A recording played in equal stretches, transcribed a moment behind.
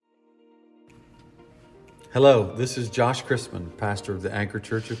Hello, this is Josh Chrisman, pastor of the Anchor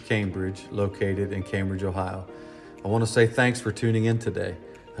Church of Cambridge, located in Cambridge, Ohio. I want to say thanks for tuning in today.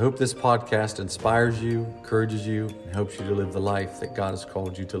 I hope this podcast inspires you, encourages you, and helps you to live the life that God has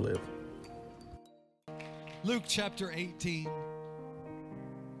called you to live. Luke chapter 18.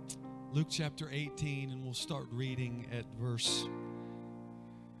 Luke chapter 18, and we'll start reading at we'll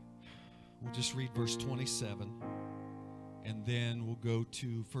just read verse 27, and then we'll go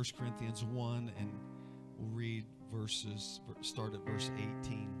to 1 Corinthians 1, and we'll read start at verse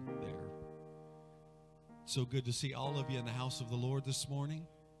 18 there. So good to see all of you in the house of the Lord this morning.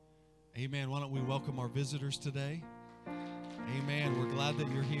 Amen. Why don't we welcome our visitors today? Amen. We're glad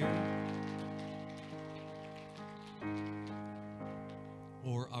that you're here.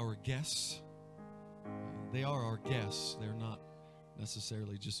 Or our guests. They are our guests. They're not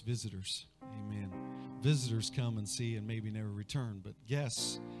necessarily just visitors. Amen. Visitors come and see and maybe never return, but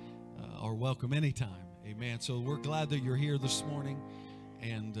guests are welcome anytime. Amen. So we're glad that you're here this morning,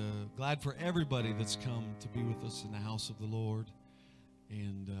 and glad for everybody that's come to be with us in the house of the Lord.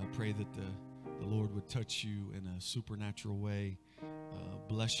 And pray that the Lord would touch you in a supernatural way,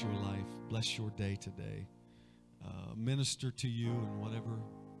 bless your life, bless your day today, minister to you in whatever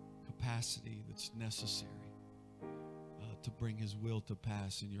capacity that's necessary to bring His will to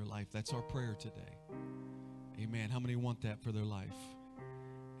pass in your life. That's our prayer today. Amen. How many want that for their life?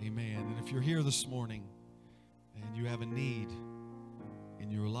 Amen. And if you're here this morning and you have a need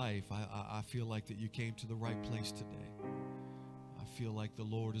in your life, I feel like that you came to the right place today. I feel like the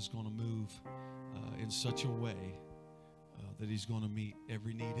Lord is going to move in such a way that He's going to meet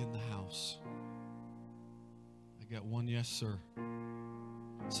every need in the house. I got one yes, sir.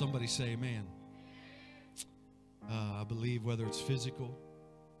 Somebody say amen. I believe whether it's physical,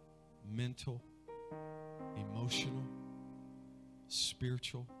 mental, emotional,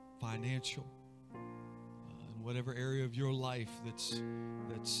 spiritual, financial, in whatever area of your life that's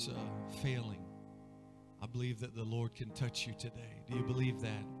failing, I believe that the Lord can touch you today. Do you believe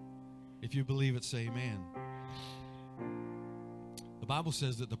that? If you believe it, say amen. The Bible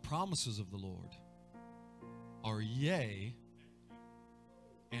says that the promises of the Lord are yea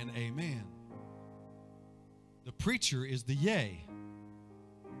and amen. The preacher is the yea.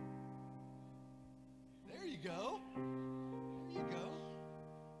 There you go. There you go.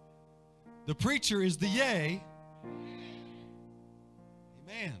 The preacher is the yea.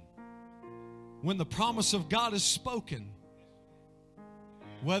 Amen. When the promise of God is spoken,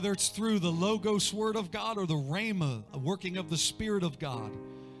 whether it's through the Logos word of God or the Rhema, a working of the Spirit of God,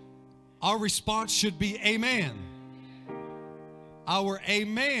 our response should be amen. Our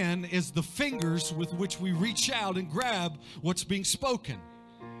amen is the fingers with which we reach out and grab what's being spoken.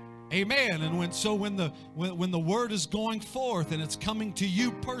 Amen. And when the word is going forth and it's coming to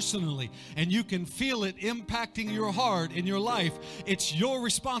you personally, and you can feel it impacting your heart in your life, it's your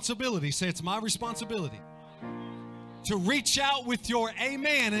responsibility. Say, it's my responsibility to reach out with your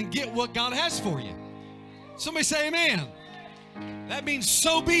amen and get what God has for you. Somebody say amen. That means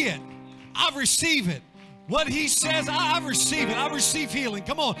so be it. I receive it. What He says, I receive it. I receive healing.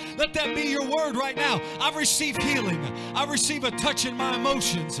 Come on, let that be your word right now. I receive healing. I receive a touch in my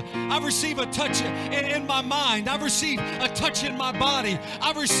emotions. I receive a touch in my mind. I receive a touch in my body.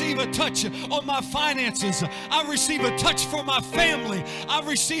 I receive a touch on my finances. I receive a touch for my family. I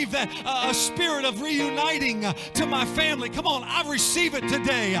receive that a spirit of reuniting to my family. Come on, I receive it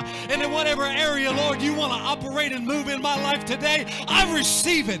today. And in whatever area, Lord, you want to operate and move in my life today, I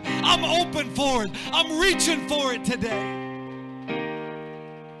receive it. I'm open for it. I'm reaching for it today.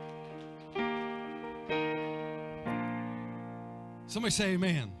 Somebody say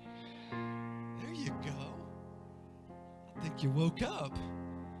amen. There you go. I think you woke up.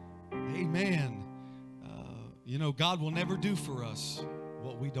 Amen. God will never do for us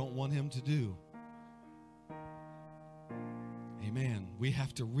what we don't want Him to do. Amen. We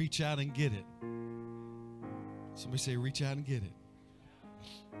have to reach out and get it. Somebody say reach out and get it.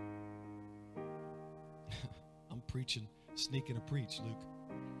 Preaching, sneaking to preach, Luke.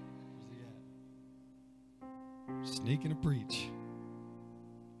 Where's he at? Sneaking to preach.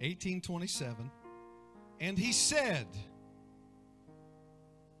 18:27. And He said,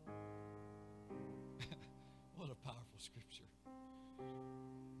 what a powerful scripture.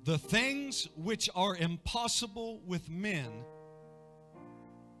 The things which are impossible with men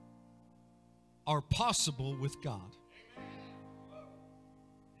are possible with God.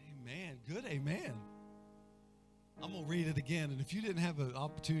 Amen. Good, amen. I'm going to read it again, and if you didn't have an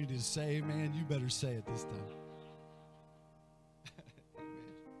opportunity to say amen, you better say it this time.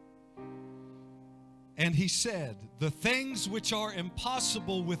 And he said, the things which are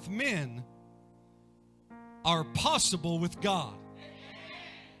impossible with men are possible with God.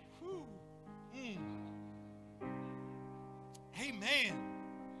 Amen.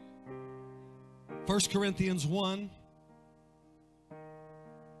 1 Corinthians 1.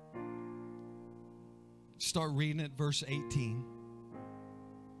 Start reading at verse 18.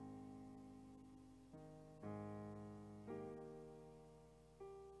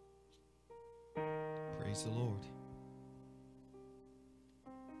 Praise the Lord.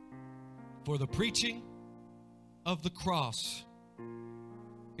 For the preaching of the cross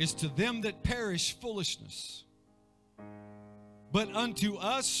is to them that perish foolishness, but unto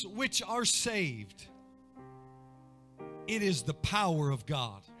us which are saved, it is the power of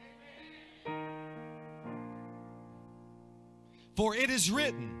God. For it is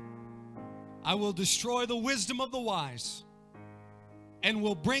written, I will destroy the wisdom of the wise, and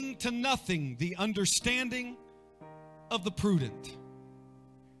will bring to nothing the understanding of the prudent.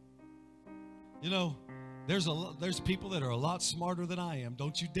 You know, there's people that are a lot smarter than I am.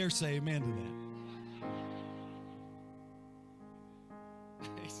 Don't you dare say amen to that.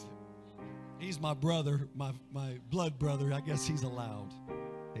 He's my brother, my blood brother. I guess he's allowed.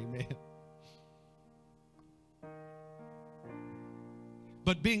 Amen.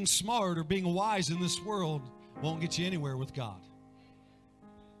 But being smart or being wise in this world won't get you anywhere with God.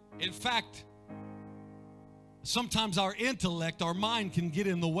 In fact, sometimes our intellect, our mind can get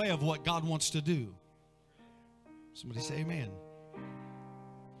in the way of what God wants to do. Somebody say amen.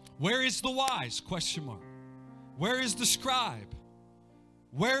 Where is the wise? Question mark. Where is the scribe?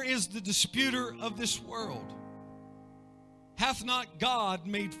 Where is the disputer of this world? Hath not God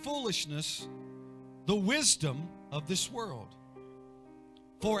made foolishness the wisdom of this world?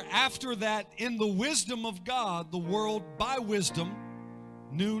 For after that, in the wisdom of God, the world by wisdom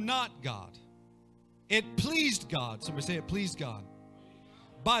knew not God. It pleased God. Somebody say it pleased God.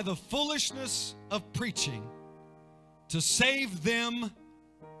 By the foolishness of preaching to save them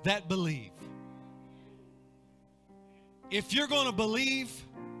that believe. If you're going to believe,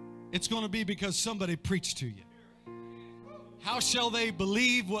 it's going to be because somebody preached to you. How shall they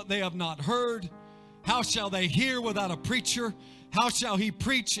believe what they have not heard? How shall they hear without a preacher? How shall he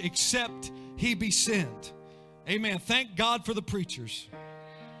preach except he be sent? Amen. Thank God for the preachers.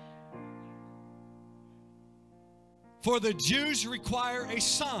 For the Jews require a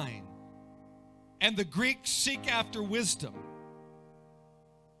sign, and the Greeks seek after wisdom.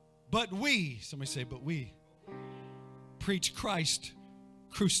 But we, somebody say, but we preach Christ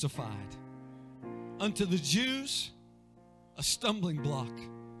crucified. Unto the Jews, a stumbling block,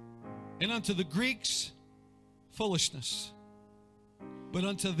 and unto the Greeks, foolishness. But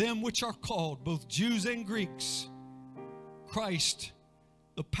unto them which are called, both Jews and Greeks, Christ,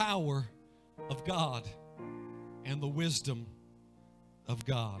 the power of God and the wisdom of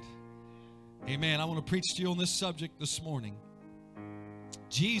God. Amen. I want to preach to you on this subject this morning.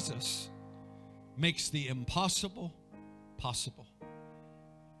 Jesus makes the impossible possible.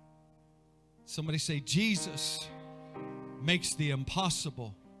 Somebody say, Jesus makes the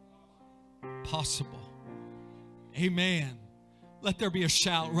impossible possible. Amen. Let there be a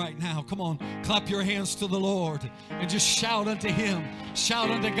shout right now. Come on, clap your hands to the Lord and just shout unto Him. Shout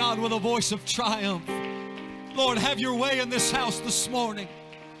unto God with a voice of triumph. Lord, have your way in this house this morning.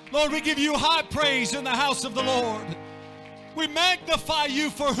 Lord, we give you high praise in the house of the Lord. We magnify you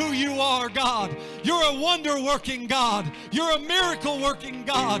for who you are, God. You're a wonder-working God. You're a miracle-working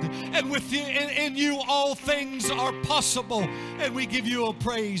God. And with you, in you, all things are possible. And we give you a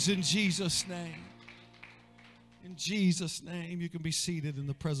praise in Jesus' name. In Jesus' name, you can be seated in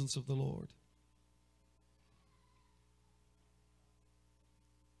the presence of the Lord.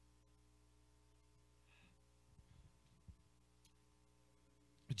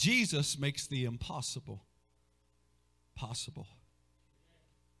 Jesus makes the impossible possible.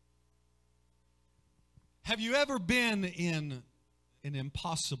 Have you ever been in an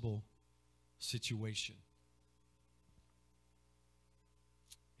impossible situation?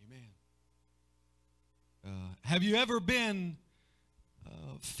 Amen. Have you ever been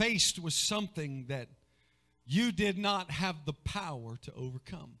faced with something that you did not have the power to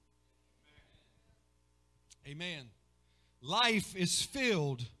overcome? Amen. Life is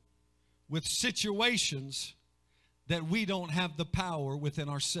filled with situations that we don't have the power within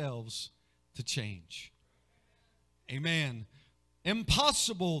ourselves to change. Amen.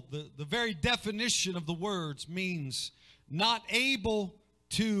 Impossible, the very definition of the words means not able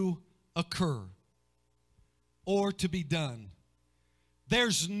to occur or to be done.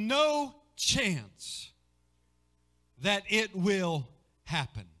 There's no chance that it will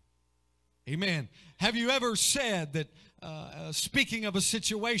happen. Amen. Have you ever said that, speaking of a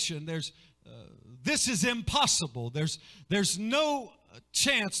situation, there's this is impossible. There's no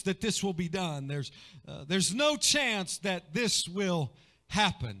chance that this will be done. There's no chance that this will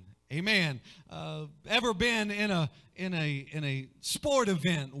happen. Amen. Ever been in a sport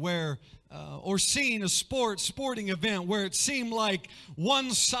event where or seen a sporting event where it seemed like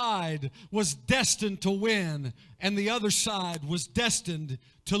one side was destined to win and the other side was destined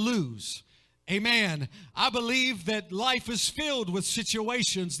to lose? Amen. I believe that life is filled with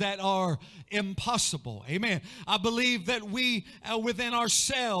situations that are impossible. Amen. I believe that we within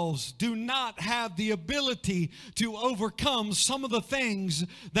ourselves do not have the ability to overcome some of the things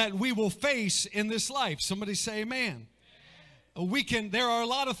that we will face in this life. Somebody say amen. There are a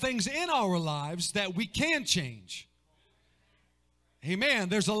lot of things in our lives that we can change. Amen.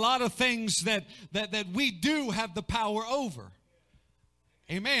 There's a lot of things that we do have the power over.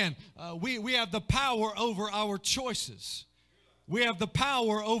 Amen. We have the power over our choices. We have the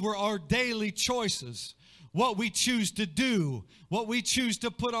power over our daily choices. What we choose to do, what we choose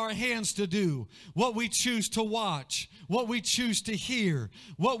to put our hands to do, what we choose to watch, what we choose to hear,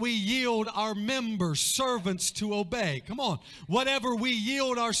 what we yield our members, servants to obey. Come on. Whatever we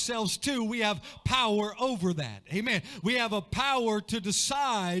yield ourselves to, we have power over that. Amen. We have a power to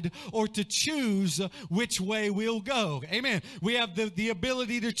decide or to choose which way we'll go. Amen. We have the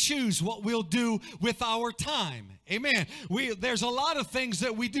ability to choose what we'll do with our time. Amen. There's a lot of things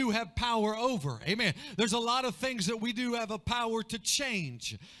that we do have power over. Amen. There's a lot of things that we do have a power to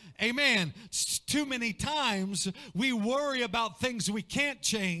change. Amen. Too many times we worry about things we can't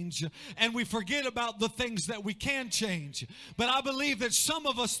change and we forget about the things that we can change. But I believe that some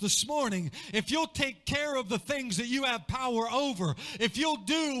of us this morning, if you'll take care of the things that you have power over, if you'll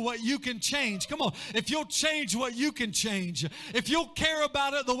do what you can change, come on, if you'll change what you can change, if you'll care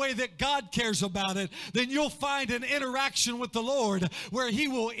about it the way that God cares about it, then you'll find an interaction with the Lord where He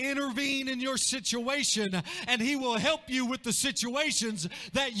will intervene in your situation and He will help you with the situations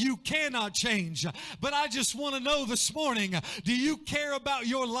that you cannot change. But I just want to know this morning, do you care about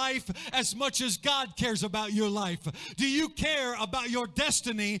your life as much as God cares about your life? Do you care about your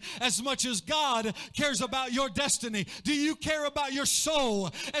destiny as much as God cares about your destiny? Do you care about your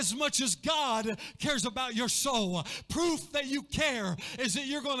soul as much as God cares about your soul? Proof that you care is that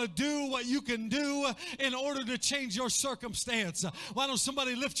you're going to do what you can do in order to change your circumstance. Why don't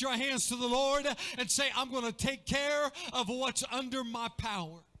somebody lift your hands to the Lord and say, I'm going to take care of what's under my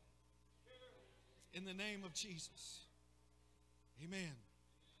power. In the name of Jesus. Amen.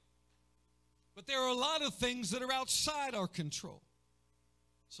 But there are a lot of things that are outside our control.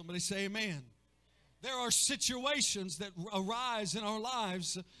 Somebody say amen. There are situations that arise in our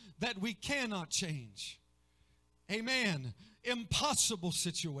lives that we cannot change. Amen. Impossible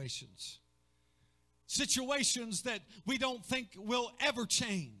situations. Situations that we don't think will ever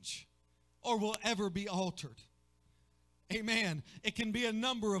change or will ever be altered. Amen. It can be a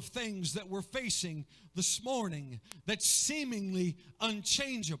number of things that we're facing this morning that's seemingly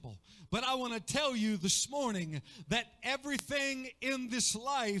unchangeable. But I want to tell you this morning that everything in this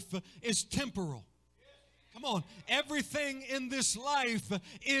life is temporal. Come on. Everything in this life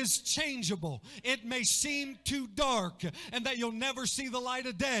is changeable. It may seem too dark and that you'll never see the light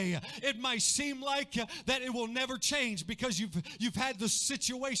of day. It might seem like that it will never change because you've had the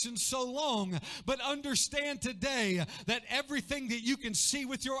situation so long. But understand today that everything that you can see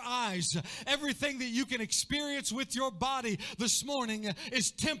with your eyes, everything that you can experience with your body this morning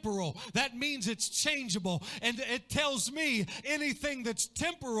is temporal. That means it's changeable. And it tells me anything that's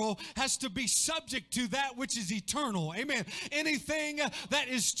temporal has to be subject to that which is eternal. Amen. Anything that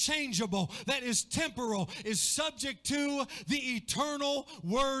is changeable, that is temporal, is subject to the eternal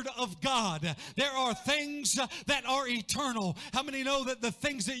Word of God. There are things that are eternal. How many know that the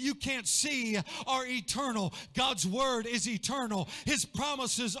things that you can't see are eternal? God's Word is eternal. His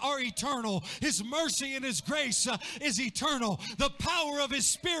promises are eternal. His mercy and His grace is eternal. The power of His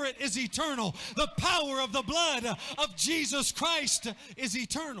Spirit is eternal. The power of the blood of Jesus Christ is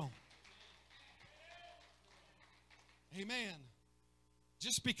eternal. Amen.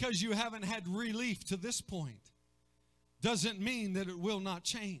 Just because you haven't had relief to this point doesn't mean that it will not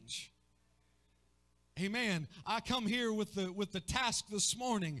change. Amen. I come here with the task this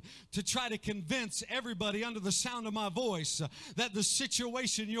morning to try to convince everybody under the sound of my voice that the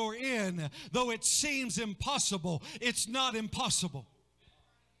situation you're in, though it seems impossible, it's not impossible.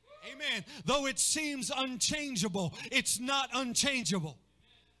 Amen. Though it seems unchangeable, it's not unchangeable.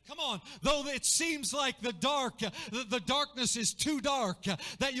 Come on. Though it seems like the darkness is too dark,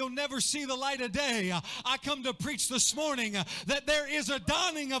 that you'll never see the light of day, I come to preach this morning that there is a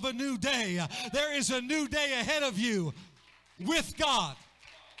dawning of a new day. There is a new day ahead of you with God.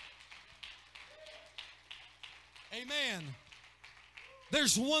 Amen.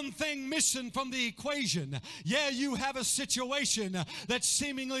 There's one thing missing from the equation. Yeah, you have a situation that's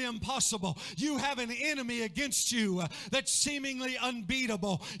seemingly impossible. You have an enemy against you that's seemingly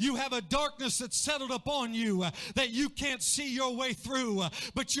unbeatable. You have a darkness that's settled upon you that you can't see your way through.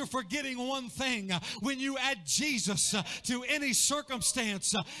 But you're forgetting one thing. When you add Jesus to any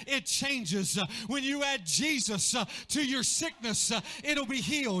circumstance, it changes. When you add Jesus to your sickness, it'll be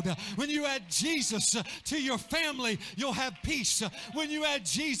healed. When you add Jesus to your family, you'll have peace. When you add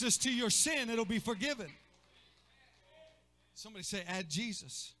Jesus to your sin, it'll be forgiven. Somebody say, add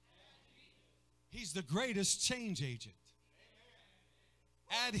Jesus. He's the greatest change agent.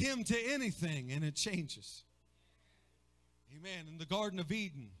 Add him to anything and it changes. Amen. In the Garden of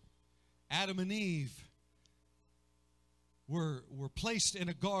Eden, Adam and Eve were placed in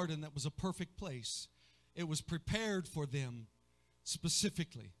a garden that was a perfect place. It was prepared for them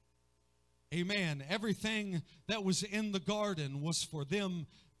specifically. Amen. Everything that was in the garden was for them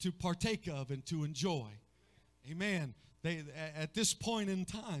to partake of and to enjoy. Amen. They, at this point in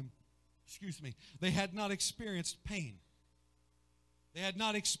time, they had not experienced pain. They had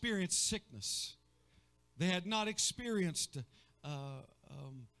not experienced sickness. They had not experienced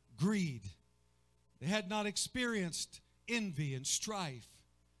greed. They had not experienced envy and strife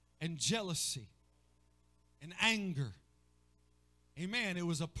and jealousy and anger. Amen. It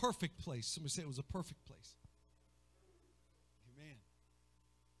was a perfect place. Somebody say it was a perfect place. Amen.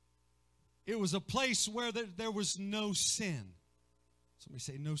 It was a place where there was no sin. Somebody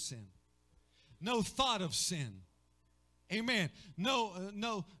say no sin. No thought of sin. Amen.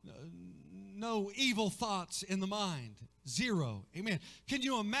 No evil thoughts in the mind. Zero. Amen. Can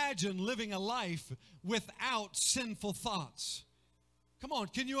you imagine living a life without sinful thoughts? Come on,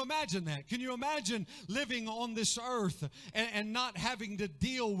 can you imagine that? Can you imagine living on this earth and not having to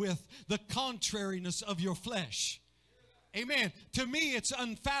deal with the contrariness of your flesh? Amen. To me, it's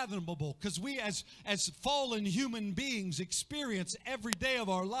unfathomable because we as fallen human beings experience every day of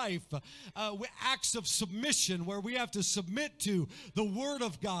our life acts of submission where we have to submit to the Word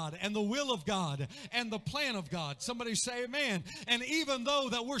of God and the will of God and the plan of God. Somebody say amen. And even though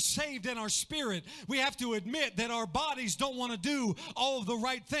that we're saved in our spirit, we have to admit that our bodies don't want to do all of the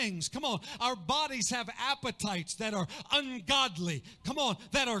right things. Come on. Our bodies have appetites that are ungodly. Come on.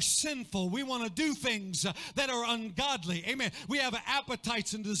 That are sinful. We want to do things that are ungodly. Amen. We have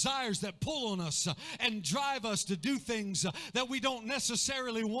appetites and desires that pull on us and drive us to do things that we don't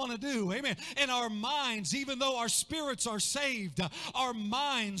necessarily want to do. Amen. In our minds, even though our spirits are saved, our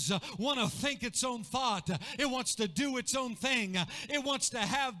minds want to think its own thought. It wants to do its own thing. It wants to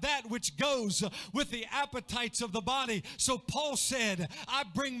have that which goes with the appetites of the body. So Paul said, I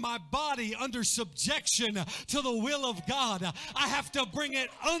bring my body under subjection to the will of God. I have to bring it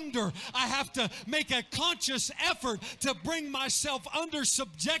under. I have to make a conscious effort to bring myself under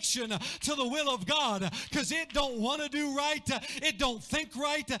subjection to the will of God because it don't want to do right. It don't think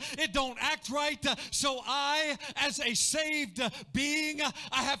right. It don't act right. So I, as a saved being,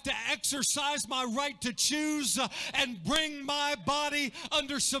 I have to exercise my right to choose and bring my body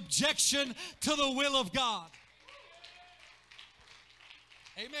under subjection to the will of God.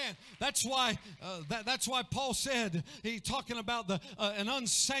 Amen. That's why Paul said, he's talking about an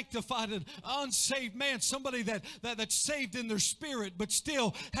unsanctified and unsaved man, somebody that's saved in their spirit but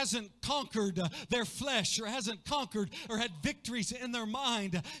still hasn't conquered their flesh or hasn't conquered or had victories in their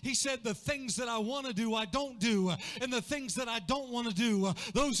mind. He said, the things that I want to do, I don't do. And the things that I don't want to do,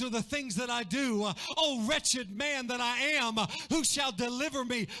 those are the things that I do. Oh, wretched man that I am, who shall deliver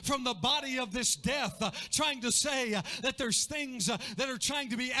me from the body of this death? Trying to say that there's things that are trying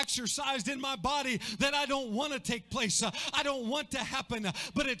to be exercised in my body that I don't want to take place. I don't want to happen,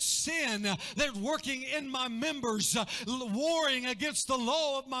 but it's sin that's working in my members, warring against the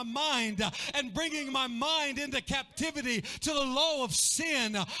law of my mind and bringing my mind into captivity to the law of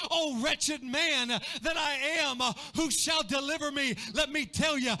sin. Oh, wretched man that I am, who shall deliver me? Let me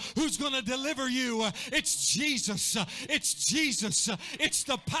tell you who's going to deliver you. It's Jesus. It's Jesus. It's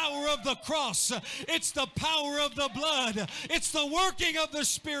the power of the cross. It's the power of the blood. It's the working of the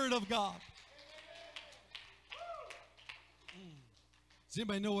Spirit of God. Does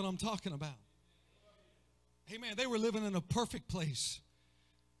anybody know what I'm talking about? Amen. They were living in a perfect place.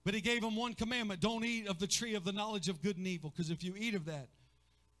 But he gave them one commandment. Don't eat of the tree of the knowledge of good and evil, because if you eat of that,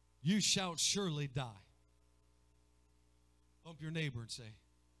 you shall surely die. Bump your neighbor and say,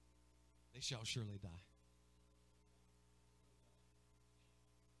 they shall surely die.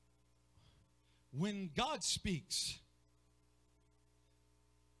 When God speaks,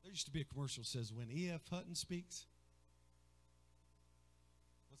 there used to be a commercial that says, when E.F. Hutton speaks.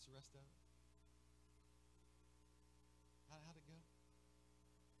 What's the rest of it?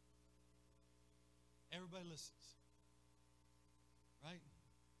 everybody listens. Right?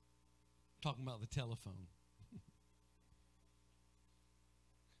 Talking about the telephone.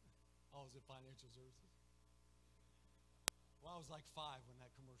 Oh, is it financial services? Well, I was like 5 when that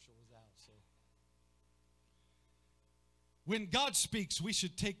commercial was out. So, when God speaks, we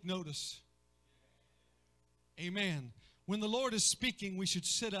should take notice. Amen. When the Lord is speaking, we should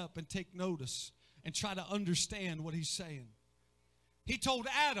sit up and take notice and try to understand what He's saying. He told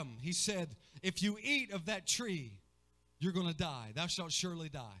Adam, He said, if you eat of that tree, you're going to die. Thou shalt surely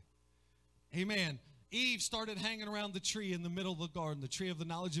die. Amen. Eve started hanging around the tree in the middle of the garden, the tree of the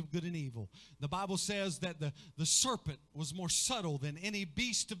knowledge of good and evil. The Bible says that the serpent was more subtle than any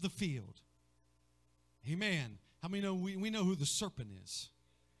beast of the field. Amen. How many know we know who the serpent is?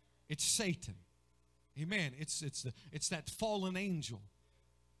 It's Satan. Amen. It's that fallen angel.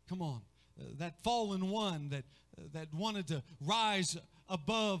 Come on. That fallen one that wanted to rise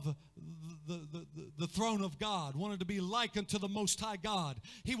above the throne of God, wanted to be like unto the Most High God.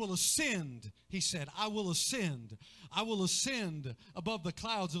 He will ascend, he said, I will ascend. I will ascend above the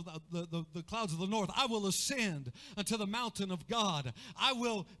clouds of the clouds of the north. I will ascend unto the mountain of God. I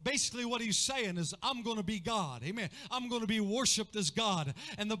will, basically what he's saying is, I'm going to be God. Amen. I'm going to be worshiped as God.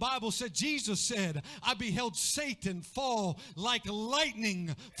 And the Bible said, Jesus said, I beheld Satan fall like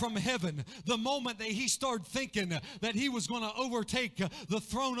lightning from heaven. The moment that he started thinking that he was going to overtake the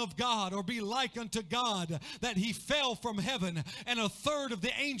throne of God or be like unto God, that he fell from heaven, and a third of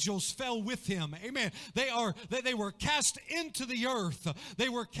the angels fell with him. Amen. They were cast into the earth. They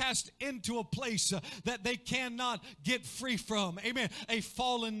were cast into a place that they cannot get free from. Amen. A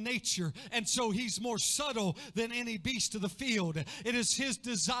fallen nature. And so he's more subtle than any beast of the field. It is his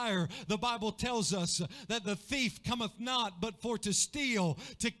desire. The Bible tells us that the thief cometh not but for to steal,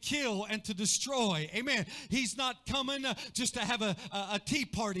 to kill, and to destroy. Amen. He's not coming just to have a tea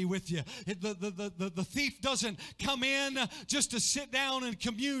party with you. The thief doesn't come in just to sit down and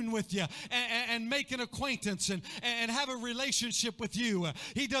commune with you and make an acquaintance and have a relationship with you.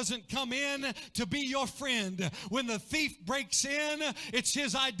 He doesn't come in to be your friend. When the thief breaks in, it's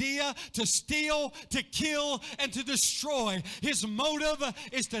his idea to steal, to kill, and to destroy. His motive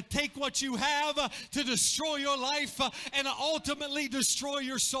is to take what you have, to destroy your life, and ultimately destroy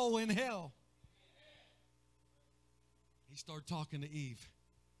your soul in hell. He started talking to Eve.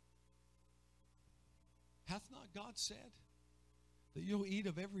 Hath not God said that you can eat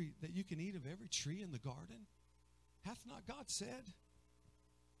of every tree in the garden? Hath not God said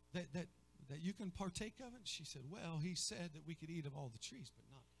that you can partake of it? She said, well, he said that we could eat of all the trees, but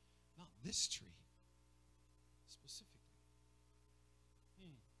not this tree specifically. Yeah,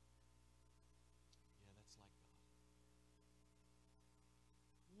 that's like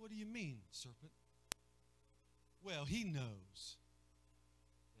God. What do you mean, serpent? Well, he knows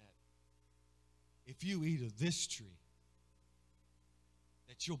that if you eat of this tree,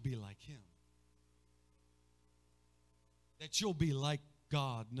 that you'll be like him. That you'll be like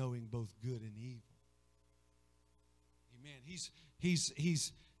God, knowing both good and evil. Amen.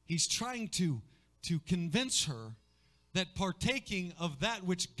 He's trying to convince her that partaking of that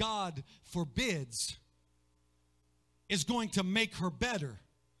which God forbids is going to make her better.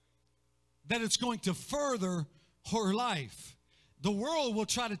 That it's going to further her life. The world will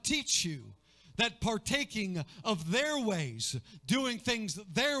try to teach you that partaking of their ways, doing things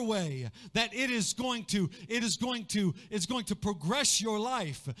their way, that it is going to progress your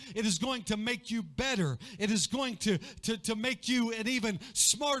life. It is going to make you better. It is going to make you an even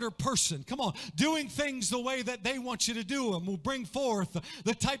smarter person. Come on, doing things the way that they want you to do them will bring forth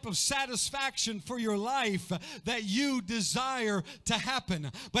the type of satisfaction for your life that you desire to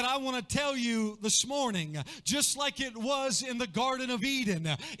happen. But I want to tell you this morning, just like it was in the Garden of Eden,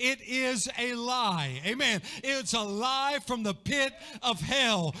 it is a lie. Amen. It's a lie from the pit of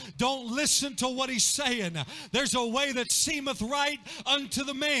hell. Don't listen to what he's saying. There's a way that seemeth right unto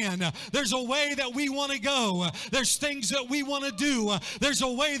the man. There's a way that we want to go. There's things that we want to do. There's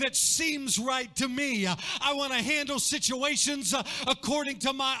a way that seems right to me. I want to handle situations according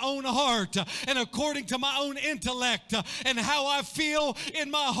to my own heart and according to my own intellect and how I feel in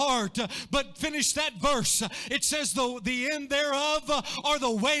my heart. But finish that verse. It says the end thereof are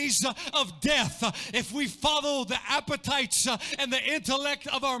the ways of death. If we follow the appetites and the intellect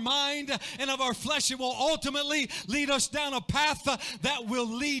of our mind and of our flesh, it will ultimately lead us down a path that will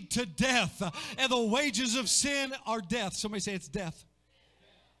lead to death. And the wages of sin are death. Somebody say it's death.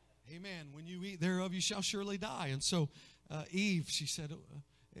 Amen. When you eat thereof, you shall surely die. And so Eve, she said,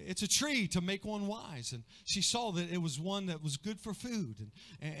 it's a tree to make one wise. And she saw that it was one that was good for food,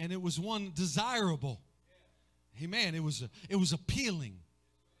 and it was one desirable. Amen. It was appealing.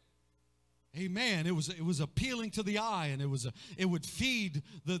 Amen. It was appealing to the eye, and it would feed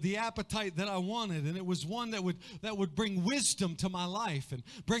the appetite that I wanted, and it was one that would bring wisdom to my life and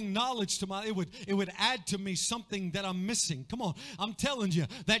bring knowledge to my. It would add to me something that I'm missing. Come on, I'm telling you,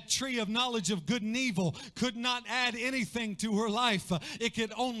 that tree of knowledge of good and evil could not add anything to her life. It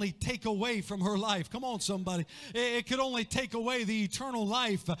could only take away from her life. Come on, somebody. It could only take away the eternal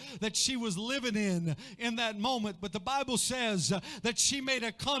life that she was living in that moment. But the Bible says that she made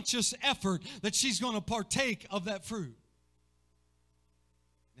a conscious effort that she's going to partake of that fruit.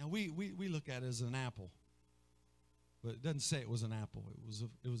 Now, we look at it as an apple, but it doesn't say it was an apple.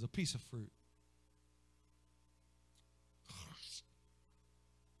 It was a piece of fruit.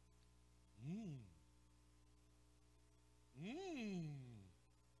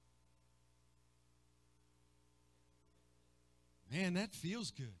 Man, that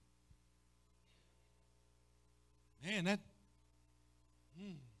feels good. Man, that...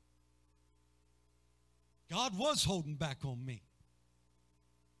 God was holding back on me.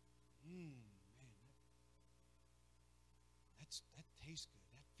 Man, that tastes good.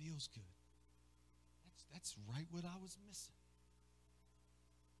 That feels good. That's right what I was missing.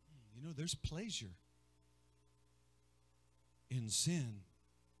 You know, there's pleasure in sin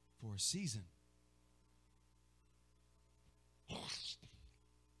for a season.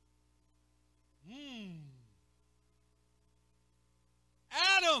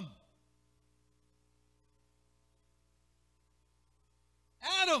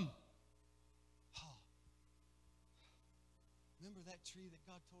 Adam! Oh. Remember that tree that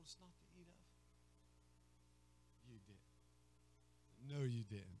God told us not to eat of? You did. No, you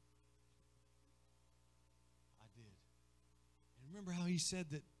didn't. I did. And remember how he said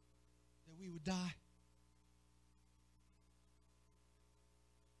that we would die? I'm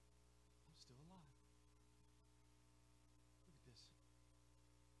still alive. Look at this.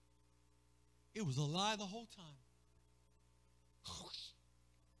 It was a lie the whole time.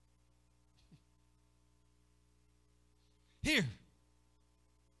 Here.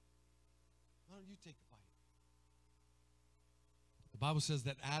 Why don't you take a bite? The Bible says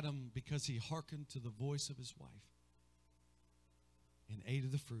that Adam, because he hearkened to the voice of his wife and ate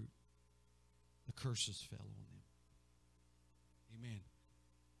of the fruit, the curses fell on him. Amen.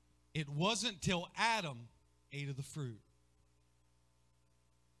 It wasn't till Adam ate of the fruit.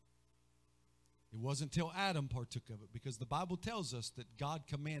 It wasn't till Adam partook of it, because the Bible tells us that God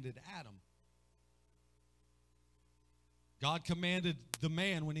commanded Adam. God commanded the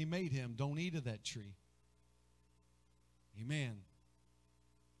man when he made him, don't eat of that tree. Amen.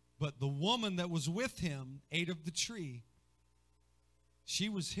 But the woman that was with him ate of the tree. She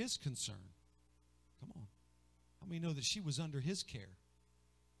was his concern. Come on. How many know that she was under his care?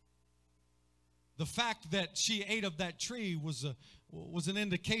 The fact that she ate of that tree was an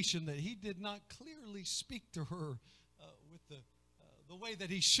indication that he did not clearly speak to her with the way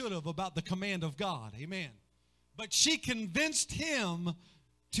that he should have about the command of God. Amen. But she convinced him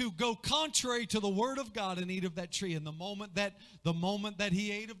to go contrary to the word of God and eat of that tree. And the moment that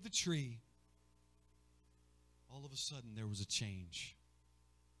he ate of the tree, all of a sudden there was a change.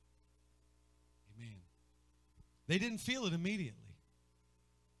 Amen. They didn't feel it immediately.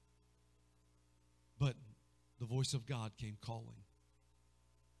 But the voice of God came calling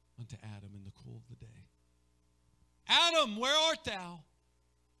unto Adam in the cool of the day. Adam, where art thou?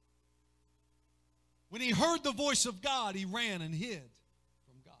 When he heard the voice of God, he ran and hid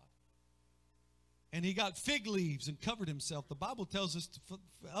from God. And he got fig leaves and covered himself. The Bible tells us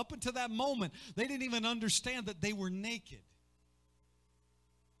up until that moment, they didn't even understand that they were naked.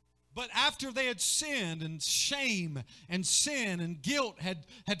 But after they had sinned and shame and sin and guilt had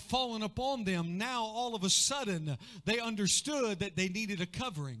fallen upon them, now all of a sudden they understood that they needed a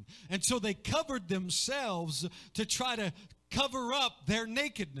covering. And so they covered themselves to try to cover up their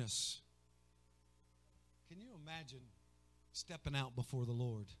nakedness. Can you imagine stepping out before the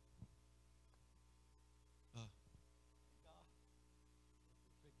Lord?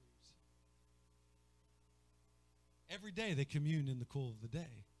 Every day they commune in the cool of the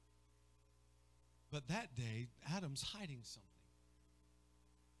day. But that day, Adam's hiding something.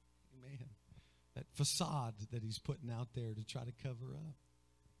 Amen. That facade that he's putting out there to try to cover up.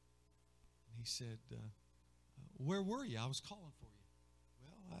 And he said, where were you? I was calling for you.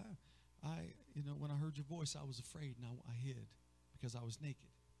 Well, when I heard your voice, I was afraid and I hid because I was naked.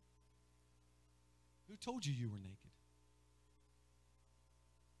 Who told you you were naked?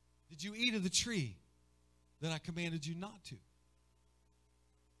 Did you eat of the tree that I commanded you not to?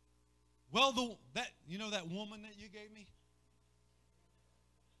 Well, that woman that you gave me?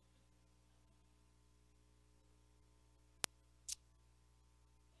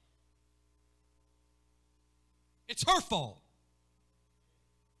 It's her fault.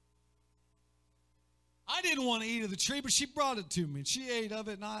 I didn't want to eat of the tree, but she brought it to me, and she ate of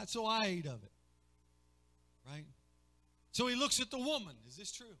it, so I ate of it. Right? So he looks at the woman. Is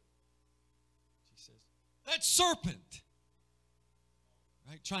this true? She says, that serpent.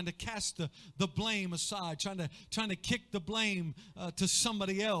 Right? Trying to cast the blame aside, trying to kick the blame to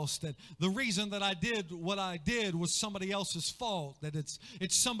somebody else. That the reason that I did what I did was somebody else's fault. That it's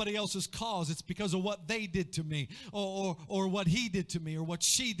somebody else's cause. It's because of what they did to me, or what he did to me, or what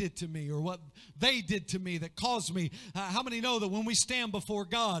she did to me, or what they did to me that caused me. How many know that when we stand before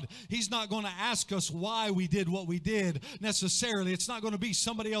God, He's not going to ask us why we did what we did necessarily. It's not going to be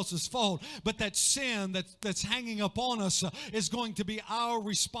somebody else's fault, but that sin that's hanging upon us is going to be our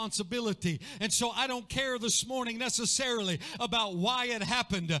responsibility. And so I don't care this morning necessarily about why it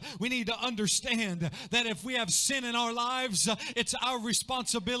happened. We need to understand that if we have sin in our lives, it's our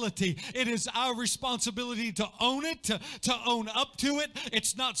responsibility. It is our responsibility to own it, to own up to it.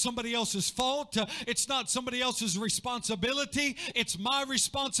 It's not somebody else's fault. It's not somebody else's responsibility. It's my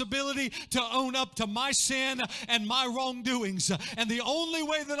responsibility to own up to my sin and my wrongdoings. And the only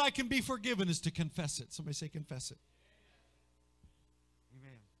way that I can be forgiven is to confess it. Somebody say confess it.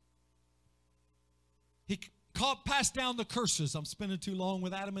 He passed down the curses. I'm spending too long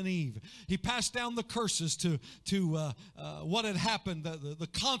with Adam and Eve. He passed down the curses to what had happened, the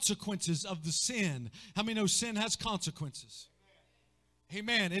consequences of the sin. How many know sin has consequences?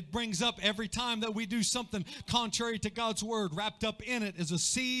 Amen. It brings up every time that we do something contrary to God's word. Wrapped up in it is a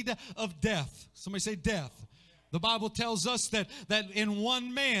seed of death. Somebody say death. The Bible tells us that in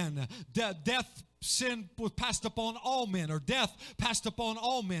one man, sin was passed upon all men, or death passed upon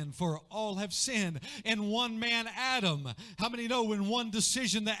all men, for all have sinned. In one man, Adam. How many know in one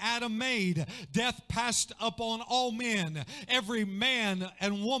decision that Adam made, death passed upon all men? Every man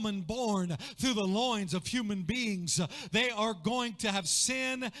and woman born through the loins of human beings, they are going to have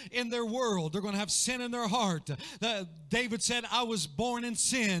sin in their world. They're going to have sin in their heart. David said, I was born in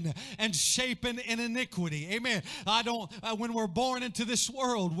sin and shapen in iniquity. Amen. When we're born into this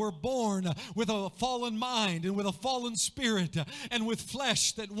world, we're born with a fallen mind and with a fallen spirit and with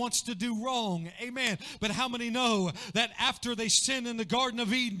flesh that wants to do wrong. Amen. But how many know that after they sinned in the Garden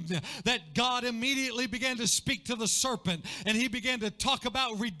of Eden, that God immediately began to speak to the serpent, and he began to talk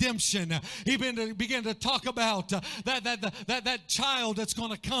about redemption. He began to talk about that child that's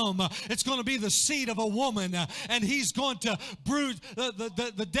going to come. It's going to be the seed of a woman, and he's going to bruise,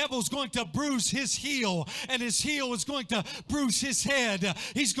 the devil's going to bruise his heel, and his heel is going to bruise his head.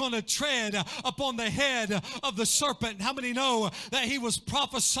 He's going to tread upon the head of the serpent. How many know that he was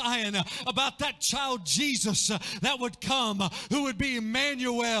prophesying about that child Jesus that would come, who would be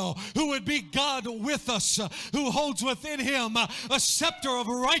Emmanuel, who would be God with us, who holds within him a scepter of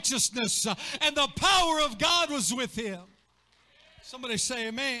righteousness, and the power of God was with him. Somebody say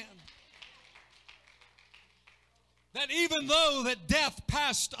amen. That even though that death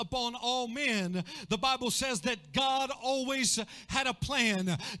passed upon all men, the Bible says that God always had a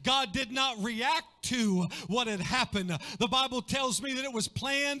plan. God did not react to what had happened. The Bible tells me that it was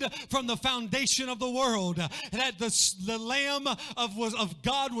planned from the foundation of the world. That the Lamb of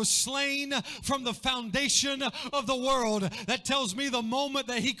God was slain from the foundation of the world. That tells me the moment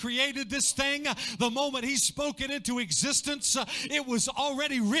that He created this thing, the moment He spoke it into existence, it was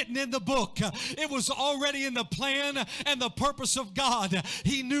already written in the book. It was already in the plan and the purpose of God.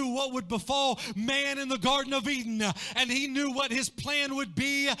 He knew what would befall man in the Garden of Eden, and He knew what His plan would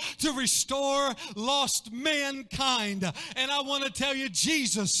be to restore lost mankind. And I want to tell you,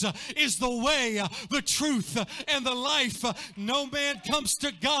 Jesus is the way, the truth, and the life. No man comes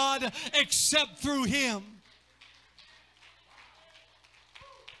to God except through Him.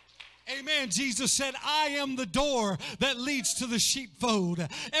 Amen. Jesus said, I am the door that leads to the sheepfold.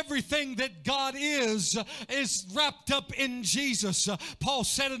 Everything that God is wrapped up in Jesus. Paul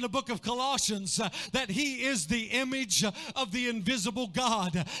said in the book of Colossians that He is the image of the invisible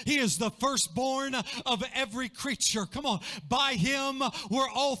God. He is the firstborn of every creature. Come on. By Him were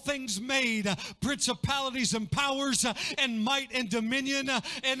all things made, principalities and powers and might and dominion.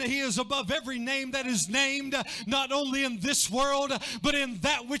 And He is above every name that is named, not only in this world, but in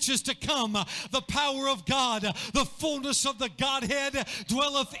that which is to come. The power of God, the fullness of the Godhead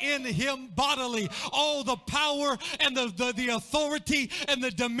dwelleth in Him bodily. All the power and the authority and the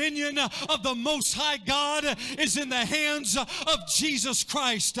dominion of the Most High God is in the hands of Jesus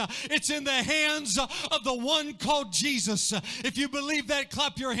Christ. It's in the hands of the one called Jesus. If you believe that,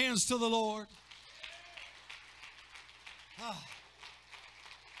 clap your hands to the Lord.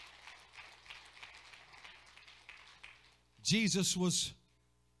 Jesus was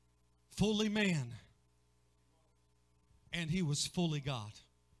fully man and he was fully God.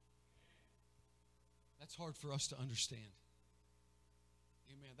 That's hard for us to understand.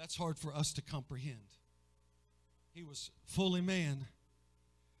 Amen. That's hard for us to comprehend. He was fully man,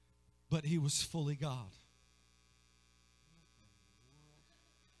 but he was fully God.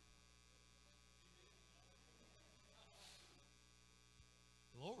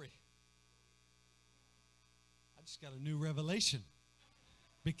 Glory. I just got a new revelation.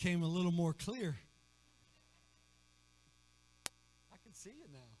 Became a little more clear. I can see it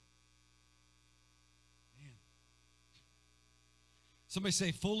now. Man. Somebody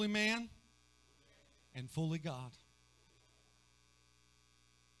say fully man and fully God.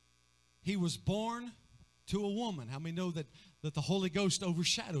 He was born to a woman. How many know that the Holy Ghost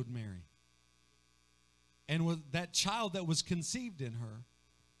overshadowed Mary? And that child that was conceived in her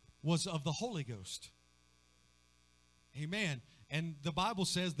was of the Holy Ghost. Amen. And the Bible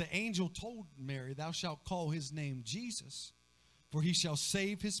says the angel told Mary, thou shalt call his name Jesus, for he shall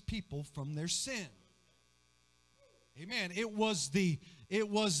save his people from their sin. Amen. It was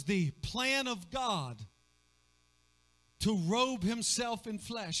the plan of God to robe himself in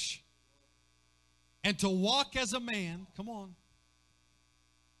flesh and to walk as a man. Come on.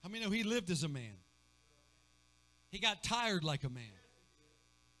 How many know he lived as a man? He got tired like a man.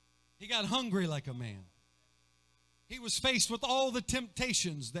 He got hungry like a man. He was faced with all the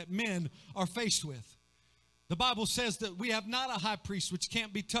temptations that men are faced with. The Bible says that we have not a high priest which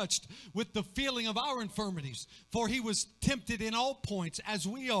can't be touched with the feeling of our infirmities. For he was tempted in all points as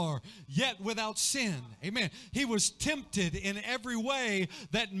we are, yet without sin. Amen. He was tempted in every way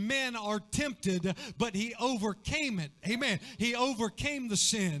that men are tempted, but he overcame it. Amen. He overcame the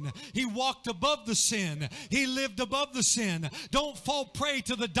sin. He walked above the sin. He lived above the sin. Don't fall prey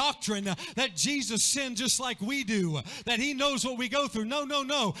to the doctrine that Jesus sinned just like we do, that he knows what we go through. No, no,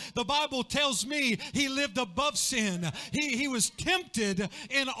 no. The Bible tells me he lived above sin. He was tempted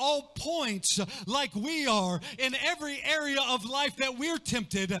in all points like we are in every area of life that we're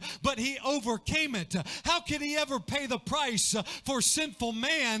tempted, but he overcame it. How could he ever pay the price for sinful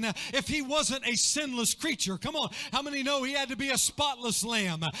man if he wasn't a sinless creature? Come on. How many know he had to be a spotless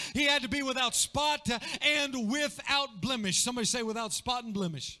lamb? He had to be without spot and without blemish. Somebody say without spot and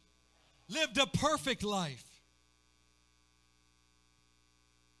blemish. Lived a perfect life.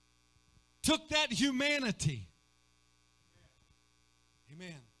 Took that humanity,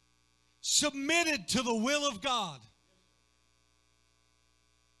 amen, submitted to the will of God.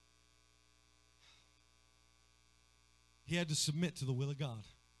 He had to submit to the will of God.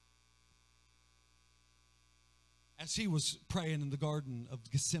 As he was praying in the Garden of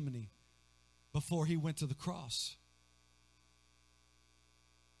Gethsemane before he went to the cross,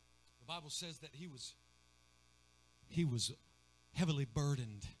 the Bible says that he was heavily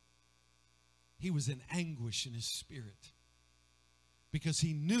burdened. He was in anguish in his spirit because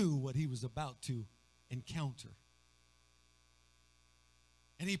he knew what he was about to encounter.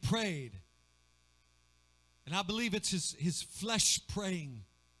 And he prayed. And I believe it's his flesh praying.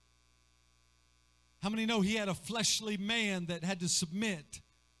 How many know he had a fleshly man that had to submit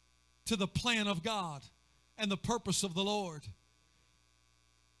to the plan of God and the purpose of the Lord?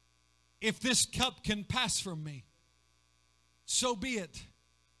 If this cup can pass from me, so be it.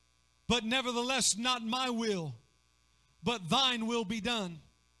 But nevertheless, not my will, but thine will be done.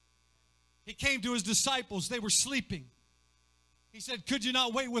 He came to his disciples. They were sleeping. He said, could you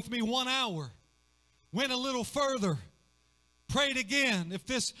not wait with me 1 hour? Went a little further. Prayed again. If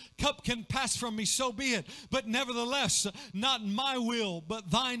this cup can pass from me, so be it. But nevertheless, not my will,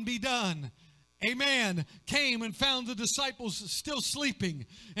 but thine be done. Amen. Came and found the disciples still sleeping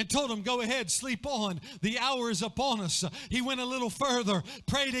and told them, go ahead, sleep on. The hour is upon us. He went a little further,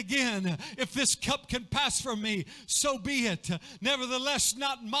 prayed again. If this cup can pass from me, so be it. Nevertheless,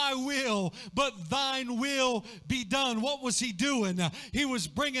 not my will, but thine will be done. What was he doing? He was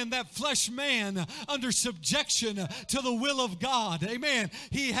bringing that flesh man under subjection to the will of God. Amen.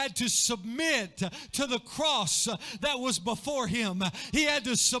 He had to submit to the cross that was before him. He had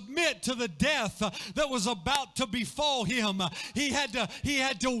to submit to the death that was about to befall him. He had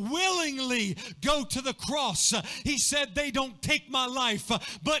to willingly go to the cross. He said, they don't take my life,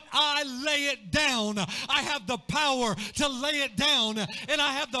 but I lay it down. I have the power to lay it down, and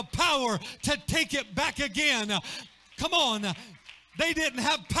I have the power to take it back again. Come on. They didn't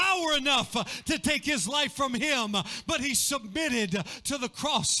have power enough to take his life from him, but he submitted to the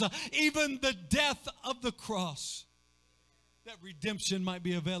cross, even the death of the cross, that redemption might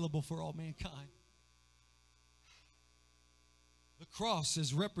be available for all mankind. The cross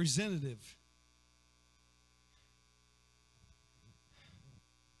is representative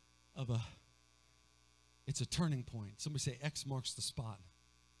of It's a turning point. Somebody say X marks the spot.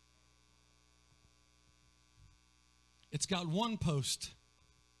 It's got one post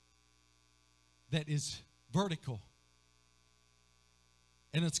that is vertical.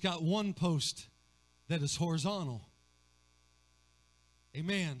 And it's got one post that is horizontal.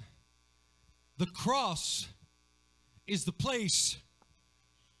 Amen. The cross is the place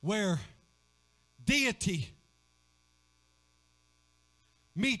where deity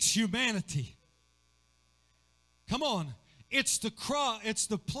meets humanity. Come on. It's the cross, it's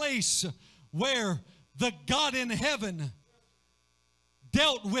the place where the God in heaven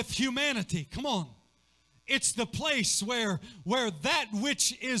dealt with humanity. Come on. It's the place where that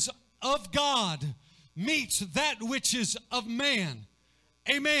which is of God meets that which is of man.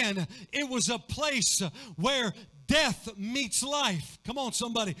 Amen. It was a place where death meets life. Come on,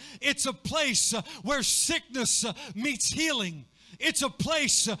 somebody. It's a place where sickness meets healing. It's a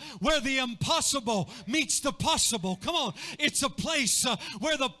place where the impossible meets the possible. Come on. It's a place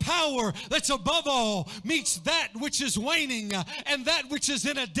where the power that's above all meets that which is waning and that which is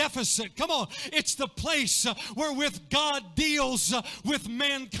in a deficit. Come on. It's the place wherewith God deals with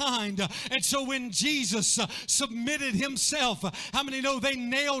mankind. And so when Jesus submitted himself, how many know they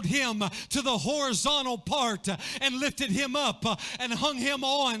nailed him to the horizontal part and lifted him up and hung him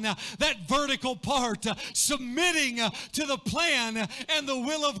on that vertical part, submitting to the plan and the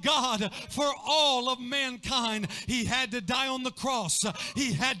will of God for all of mankind. He had to die on the cross.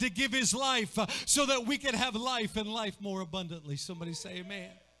 He had to give his life so that we could have life and life more abundantly. Somebody say amen.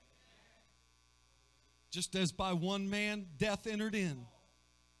 Just as by one man death entered in,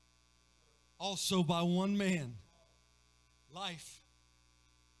 also by one man life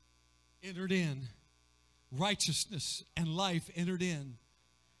entered in. Righteousness and life entered in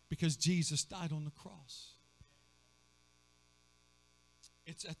because Jesus died on the cross.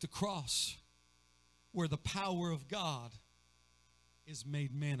 It's at the cross where the power of God is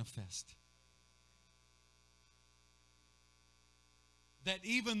made manifest. That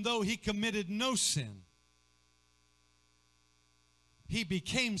even though he committed no sin, he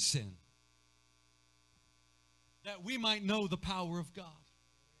became sin. That we might know the power of God.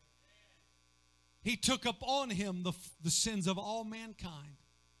 He took up on him the sins of all mankind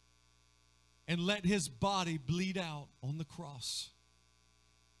and let his body bleed out on the cross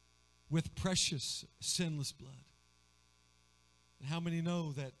with precious, sinless blood. And how many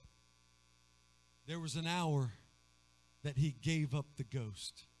know that there was an hour that he gave up the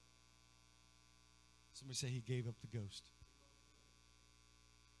ghost? Somebody say he gave up the ghost.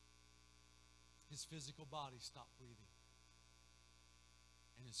 His physical body stopped breathing.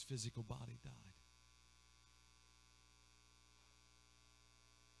 And his physical body died.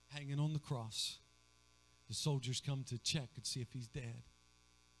 Hanging on the cross. The soldiers come to check and see if he's dead.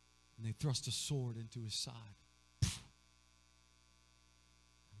 And they thrust a sword into his side. And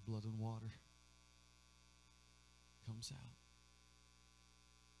blood and water comes out.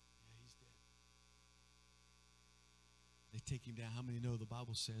 Yeah, he's dead. They take him down. How many know the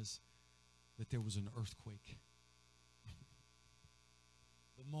Bible says that there was an earthquake?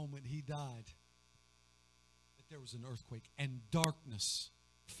 The moment he died, that there was an earthquake and darkness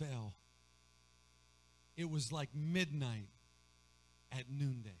fell. It was like midnight at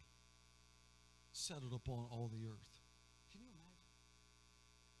noonday. Settled upon all the earth. Can you imagine?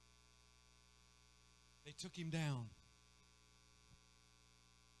 They took him down.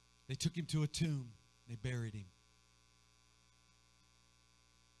 They took him to a tomb. They buried him.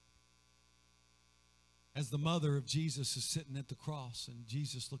 As the mother of Jesus is sitting at the cross, and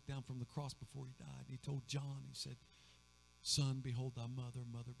Jesus looked down from the cross before he died, he told John, he said, "Son, behold thy mother,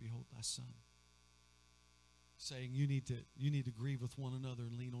 mother, behold thy son." Saying you need to grieve with one another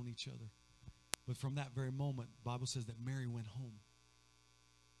and lean on each other. But from that very moment, the Bible says that Mary went home.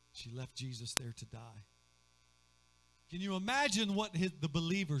 She left Jesus there to die. Can you imagine what the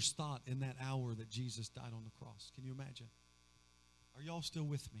believers thought in that hour that Jesus died on the cross? Can you imagine? Are y'all still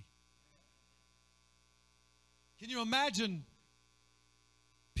with me? Can you imagine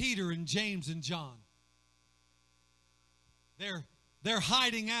Peter and James and John? They're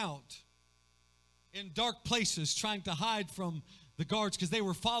hiding out in dark places, trying to hide from the guards because they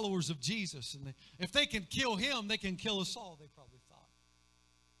were followers of Jesus. And if they can kill him, they can kill us all, they probably thought.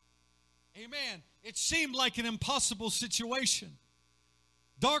 Amen. It seemed like an impossible situation.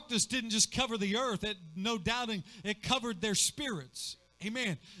 Darkness didn't just cover the earth. No doubting, it covered their spirits.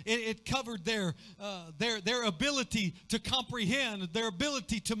 Amen. It covered their ability to comprehend, their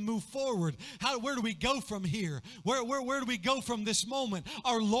ability to move forward. Where do we go from here? Where do we go from this moment?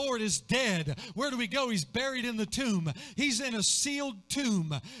 Our Lord is dead. Where do we go? He's buried in the tomb. He's in a sealed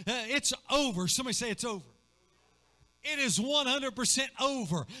tomb. It's over. Somebody say it's over. It is 100%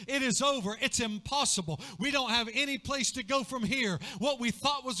 over. It is over. It's impossible. We don't have any place to go from here. What we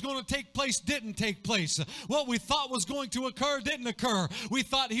thought was going to take place didn't take place. What we thought was going to occur didn't occur. We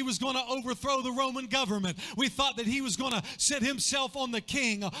thought he was going to overthrow the Roman government. We thought that he was going to sit himself on the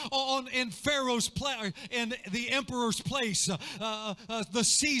king, in Pharaoh's place, in the emperor's place, the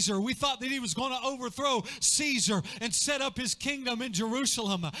Caesar. We thought that he was going to overthrow Caesar and set up his kingdom in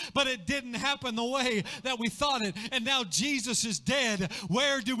Jerusalem. But it didn't happen the way that we thought it. And now Jesus is dead.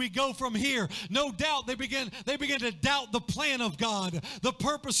 Where do we go from here? No doubt they begin to doubt the plan of God, the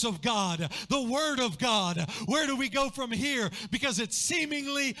purpose of God, the word of God. Where do we go from here? Because it's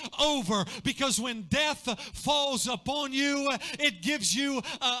seemingly over. Because when death falls upon you, it gives you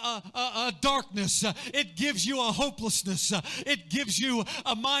a darkness. It gives you a hopelessness. It gives you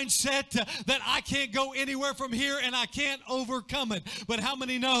a mindset that I can't go anywhere from here and I can't overcome it. But how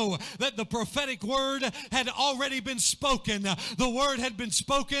many know that the prophetic word had already been spoken? The word had been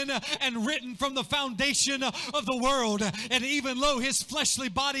spoken and written from the foundation of the world. And even though his fleshly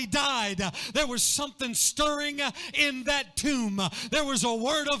body died, there was something stirring in that tomb. There was a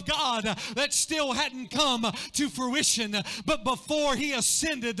word of God that still hadn't come to fruition. But before he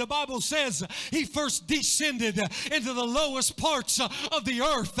ascended, the Bible says he first descended into the lowest parts of the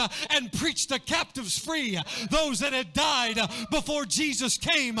earth and preached the captives free. Those that had died before Jesus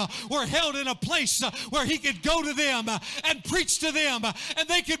came were held in a place where he could go to them and preach to them, and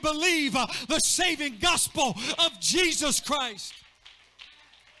they could believe the saving gospel of Jesus Christ.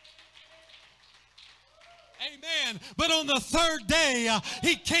 Amen. But on the third day,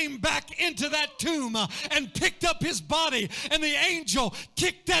 he came back into that tomb and picked up his body, and the angel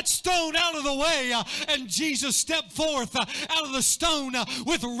kicked that stone out of the way, and Jesus stepped forth out of the stone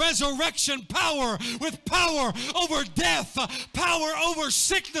with resurrection power, with power over death, power over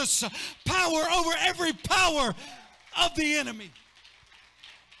sickness, power over every power of the enemy.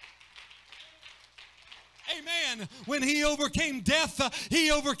 Amen. When he overcame death, he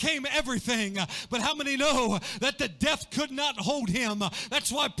overcame everything. But how many know that the death could not hold him?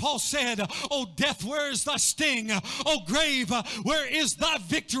 That's why Paul said, "Oh death, where is thy sting? Oh grave, where is thy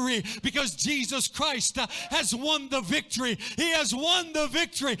victory?" Because Jesus Christ has won the victory. He has won the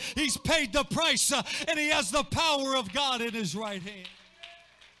victory. He's paid the price, and he has the power of God in his right hand.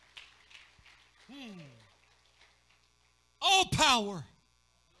 All power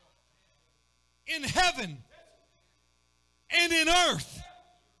in heaven and in earth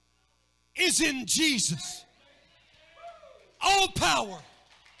is in Jesus. All power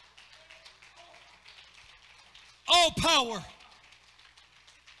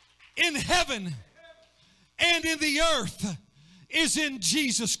in heaven and in the earth is in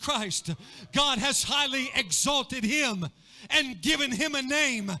Jesus Christ. God has highly exalted him and given him a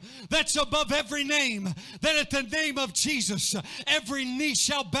name that's above every name, that at the name of Jesus, every knee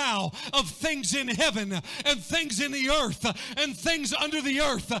shall bow, of things in heaven and things in the earth and things under the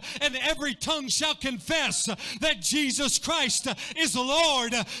earth, and every tongue shall confess that Jesus Christ is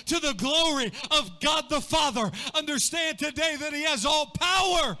Lord, to the glory of God the Father. Understand today that he has all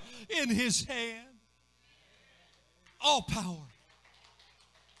power in his hand. All power.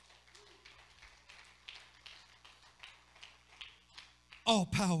 All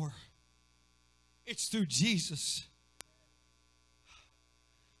power. It's through Jesus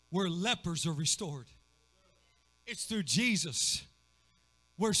where lepers are restored. It's through Jesus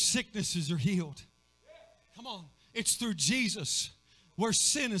where sicknesses are healed. Come on. It's through Jesus where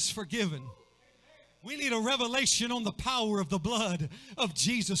sin is forgiven. We need a revelation on the power of the blood of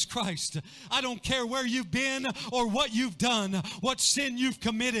Jesus Christ. I don't care where you've been or what you've done, what sin you've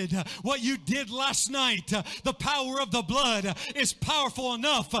committed, what you did last night. The power of the blood is powerful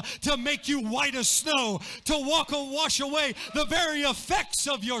enough to make you white as snow, to wash away the very effects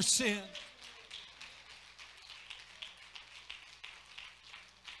of your sin.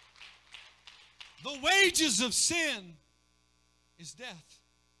 The wages of sin is death.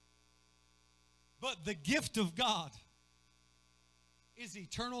 But the gift of God is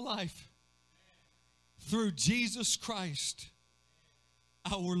eternal life through Jesus Christ,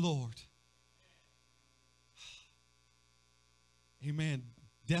 our Lord. Amen.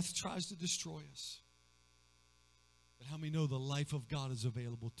 Death tries to destroy us. But how many know the life of God is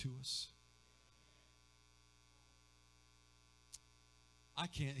available to us? I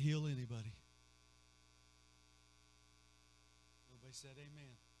can't heal anybody. Nobody said amen.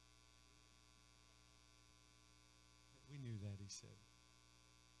 We knew that, he said.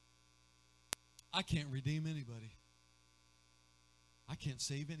 I can't redeem anybody. I can't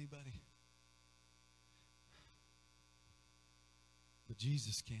save anybody. But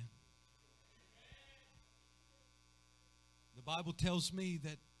Jesus can. The Bible tells me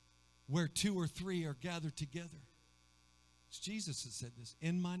that where 2 or 3 are gathered together, it's Jesus that said this,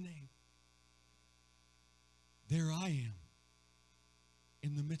 in my name, there I am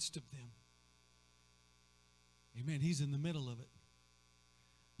in the midst of them. Amen. He's in the middle of it.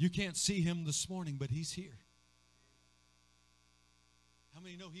 You can't see him this morning, but he's here. How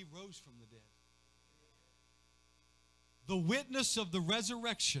many know he rose from the dead? The witness of the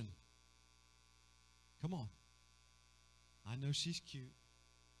resurrection. Come on. I know she's cute.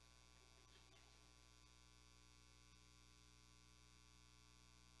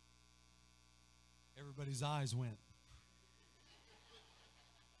 Everybody's eyes went.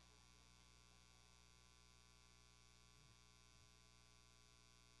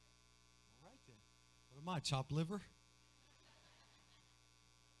 All right then. What am I, chopped liver? I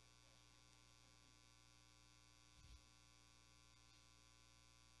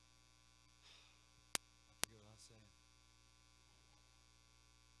forget what I was saying.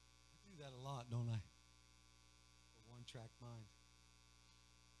 I do that a lot, don't I? A one-track mind.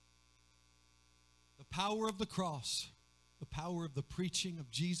 The power of the cross, the power of the preaching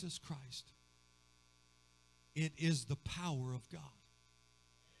of Jesus Christ, it is the power of God.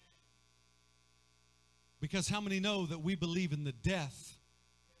 Because how many know that we believe in the death,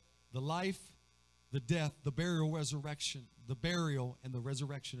 the life, the death, the burial, resurrection, the burial and the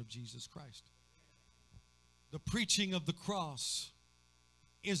resurrection of Jesus Christ? The preaching of the cross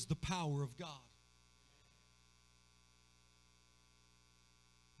is the power of God.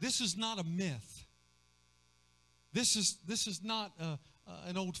 This is not a myth. This is not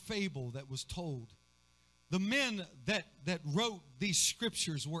an old fable that was told. The men that wrote these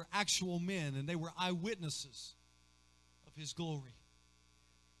scriptures were actual men, and they were eyewitnesses of his glory.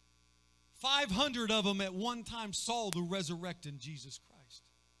 500 of them at one time saw the resurrected Jesus Christ.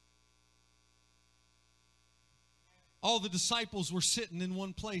 All the disciples were sitting in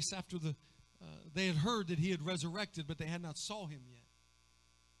one place after they had heard that he had resurrected, but they had not saw him yet.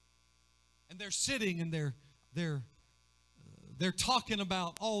 And they're sitting and they're talking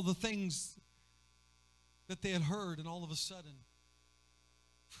about all the things that they had heard, and all of a sudden,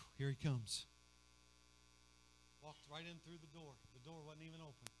 here he comes. Walked right in through the door. The door wasn't even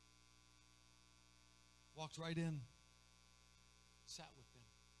open. Walked right in, sat with them,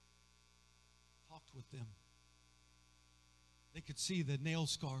 talked with them. They could see the nail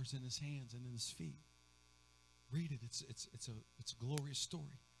scars in his hands and in his feet. Read it. It's a glorious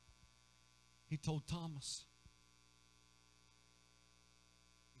story. He told Thomas.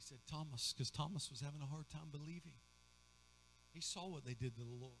 He said, Thomas, because Thomas was having a hard time believing. He saw what they did to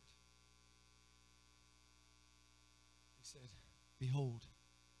the Lord. He said, behold,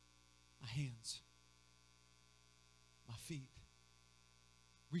 my hands, my feet.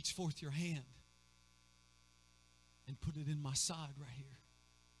 Reach forth your hand and put it in my side right here.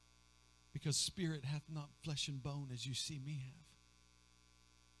 Because spirit hath not flesh and bone as you see me have.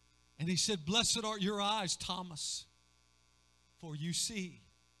 And he said, blessed are your eyes, Thomas, for you see.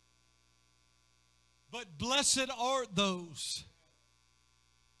 But blessed are those.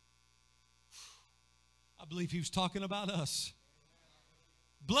 I believe he was talking about us.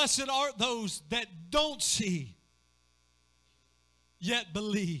 Blessed are those that don't see, yet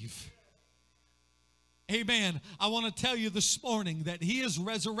believe. Amen. I want to tell you this morning that he is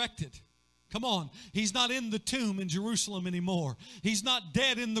resurrected. Come on. He's not in the tomb in Jerusalem anymore. He's not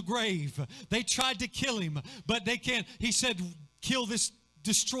dead in the grave. They tried to kill him, but they can't. He said,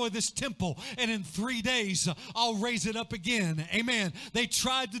 destroy this temple, and in 3 days I'll raise it up again. Amen. They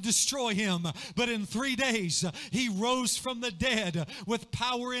tried to destroy him, but in 3 days he rose from the dead with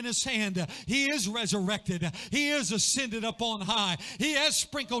power in his hand. He is resurrected. He is ascended up on high. He has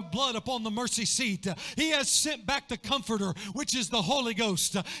sprinkled blood upon the mercy seat. He has sent back the Comforter, which is the Holy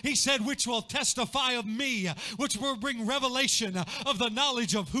Ghost. He said, which will testify of me, which will bring revelation of the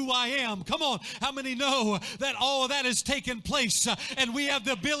knowledge of who I am. Come on. How many know that all of that has taken place, and we have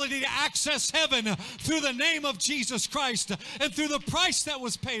the ability to access heaven through the name of Jesus Christ and through the price that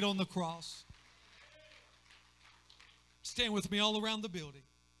was paid on the cross? Stand with me all around the building.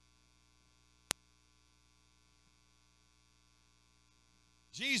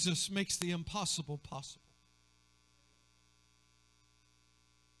 Jesus makes the impossible possible.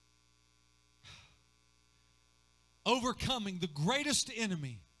 Overcoming the greatest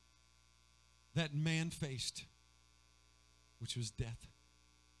enemy that man faced, which was death.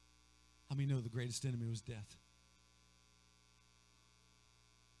 How many know the greatest enemy was death?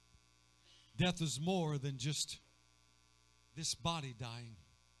 Death is more than just this body dying.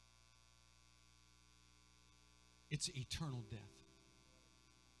 It's eternal death.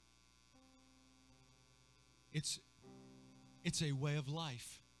 It's a way of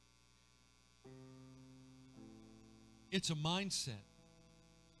life. It's a mindset.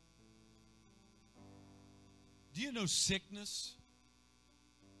 Do you know sickness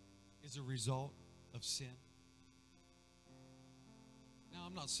is a result of sin? Now,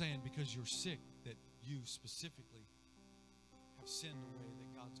 I'm not saying because you're sick that you specifically have sinned a way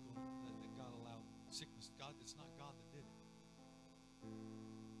that that God allowed sickness. It's not God that did it.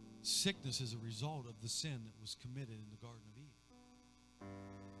 Sickness is a result of the sin that was committed in the Garden of Eden.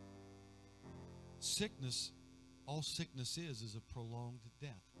 Sickness, all sickness is a prolonged death.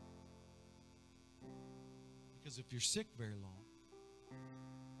 Because if you're sick very long,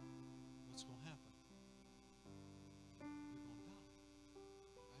 what's going to happen? You're going to die.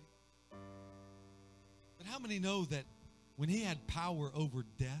 Right? But how many know that when he had power over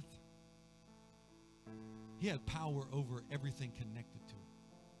death, he had power over everything connected to it?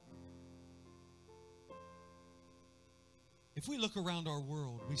 If we look around our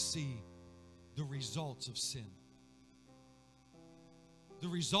world, we see the results of sin. The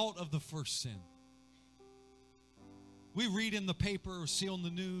result of the first sin. We read in the paper or see on the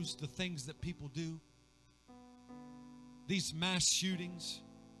news the things that people do. These mass shootings,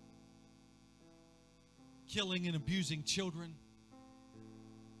 killing and abusing children,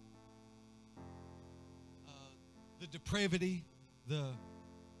 the depravity, the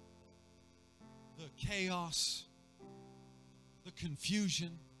chaos, the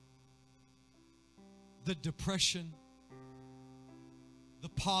confusion, the depression, the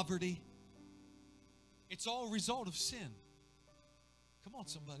poverty. It's all a result of sin. Come on,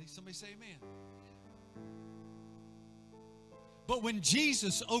 somebody. Somebody say amen. But when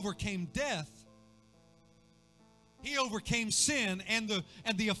Jesus overcame death, he overcame sin and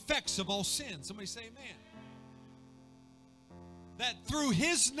the effects of all sin. Somebody say amen. That through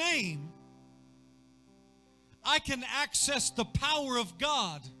his name, I can access the power of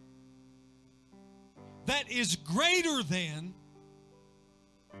God that is greater than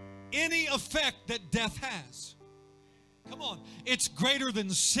any effect that death has. Come on. It's greater than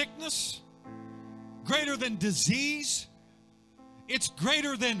sickness, greater than disease. It's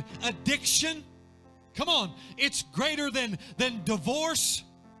greater than addiction. Come on. It's greater than divorce.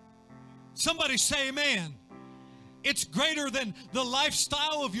 Somebody say amen. It's greater than the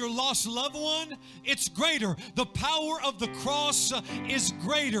lifestyle of your lost loved one. It's greater. The power of the cross is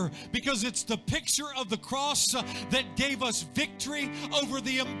greater because it's the picture of the cross that gave us victory over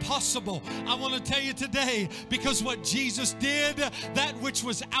the impossible. I want to tell you today, because what Jesus did, that which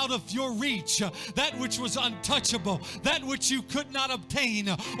was out of your reach, that which was untouchable, that which you could not obtain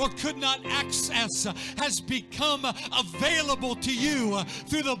or could not access, has become available to you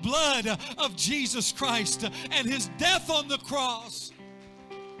through the blood of Jesus Christ and his death on the cross.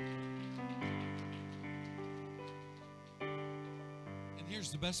 And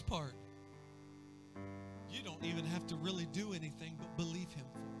here's the best part. You don't even have to really do anything but believe him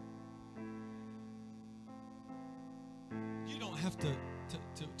for it. You don't have to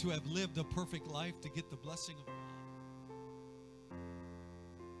have lived a perfect life to get the blessing of God.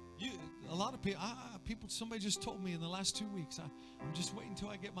 A lot of people, somebody just told me in the last 2 weeks, I'm just waiting until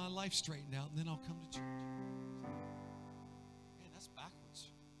I get my life straightened out and then I'll come to church.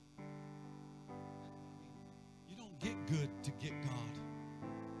 Get good to get God.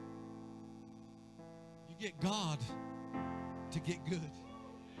 You get God to get good.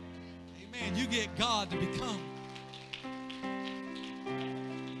 Amen. You get God to become.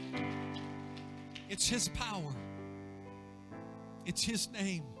 It's his power. It's his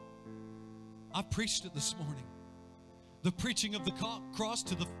name. I preached it this morning. The preaching of the cross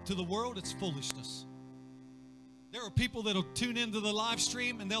to the world, it's foolishness. There are people that'll tune into the live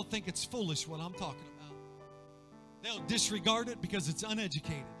stream and they'll think it's foolish what I'm talking about. They'll disregard it because it's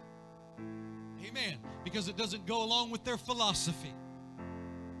uneducated. Amen. Because it doesn't go along with their philosophy.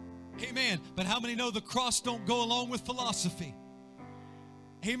 Amen. But how many know the cross don't go along with philosophy?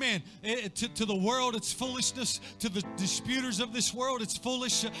 Amen. To the world, it's foolishness. To the disputers of this world, it's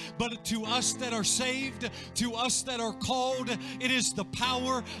foolish. But to us that are saved, to us that are called, it is the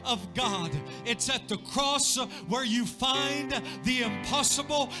power of God. It's at the cross where you find the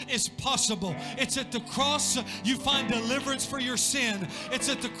impossible is possible. It's at the cross you find deliverance for your sin. It's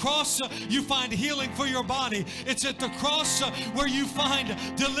at the cross you find healing for your body. It's at the cross where you find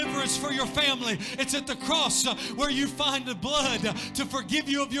deliverance for your family. It's at the cross where you find the blood to forgive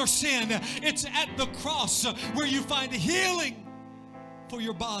you of your sin. It's at the cross where you find healing for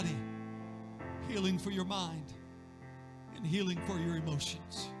your body, healing for your mind, and healing for your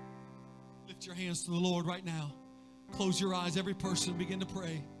emotions. Lift your hands to the Lord right now. Close your eyes, every person, begin to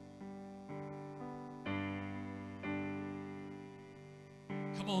pray.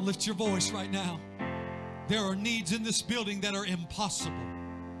 on, lift your voice right now. There are needs in this building that are impossible.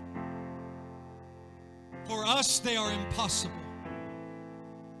 For us, they are impossible.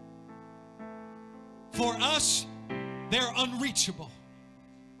 For us, they're unreachable.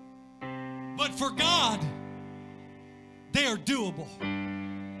 But for God, they are doable.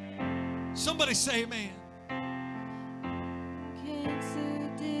 Somebody say amen. Cancer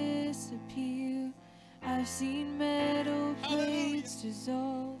disappear. I've seen metal plates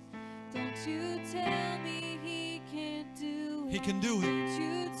dissolve. Don't you tell me he can't do it. He can do it. Don't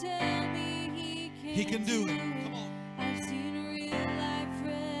you tell me he can do it. Come on. I've seen real life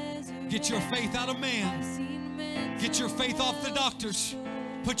resurrection. Get your faith out of man. Get your faith off the doctors.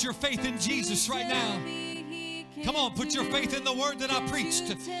 Put your faith in Jesus right now. Come on, put your faith in the word that I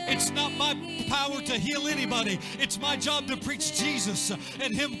preached. It's not my power to heal anybody. It's my job to preach Jesus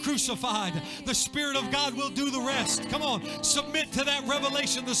and Him crucified. The Spirit of God will do the rest. Come on, submit to that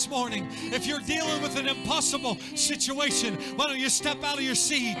revelation this morning. If you're dealing with an impossible situation, why don't you step out of your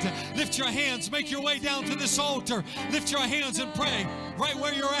seat, lift your hands, make your way down to this altar, lift your hands and pray right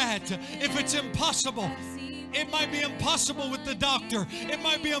where you're at. If it's impossible, it might be impossible with the doctor. It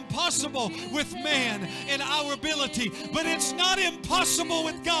might be impossible with man and our ability, but it's not impossible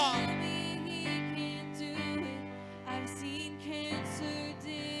with God.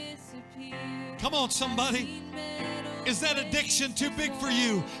 Come on, somebody. Is that addiction too big for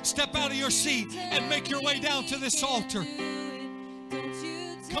you? Step out of your seat and make your way down to this altar.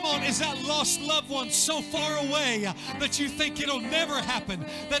 Come on, is that lost loved one so far away that you think it'll never happen,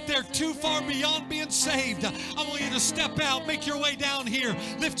 that they're too far beyond being saved? I want you to step out, make your way down here,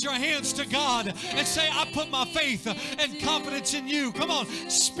 lift your hands to God and say, I put my faith and confidence in you. Come on,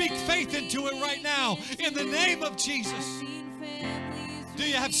 speak faith into it right now in the name of Jesus. Do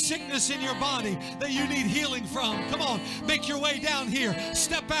you have sickness in your body that you need healing from? Come on, make your way down here.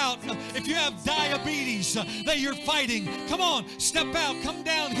 Step out. If you have diabetes that you're fighting, come on, step out. Come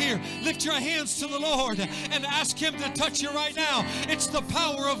down here. Lift your hands to the Lord and ask Him to touch you right now. It's the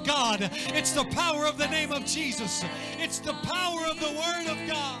power of God. It's the power of the name of Jesus. It's the power of the Word of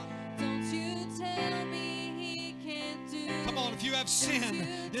God. Come on, if you have sin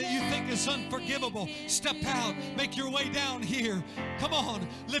that you think is unforgivable, step out, make your way down here. Come on,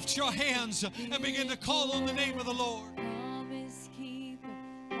 lift your hands and begin to call on the name of the Lord. Promise keeper,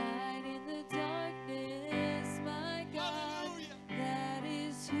 light in the darkness, my God, that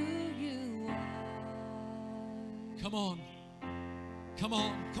is who you are. Come on, come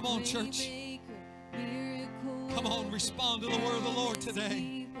on, come on, church. Come on, respond to the word of the Lord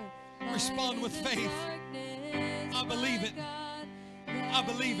today. Respond with faith. I believe it. I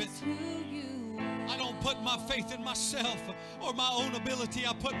believe it. I don't put my faith in myself or my own ability.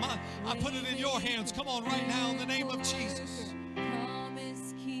 I put it in your hands. Come on right now in the name of Jesus.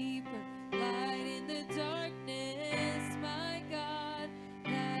 Promise keeper, light in the darkness, my God,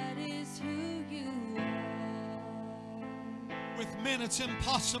 that is who you are. With men it's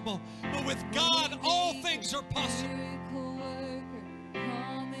impossible, but with God all things are possible. Miracle worker,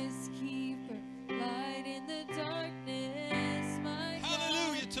 promise keeper, light in the darkness, my God.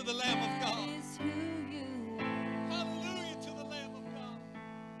 Hallelujah to the Lamb of God. That is who you are. Hallelujah to the Lamb of God.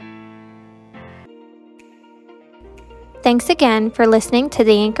 Thanks again for listening to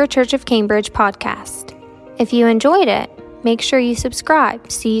the Anchor Church of Cambridge podcast. If you enjoyed it, make sure you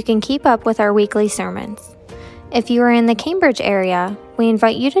subscribe so you can keep up with our weekly sermons. If you are in the Cambridge area, we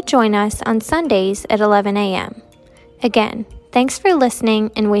invite you to join us on Sundays at 11 a.m. Again, thanks for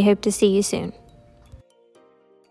listening, and we hope to see you soon.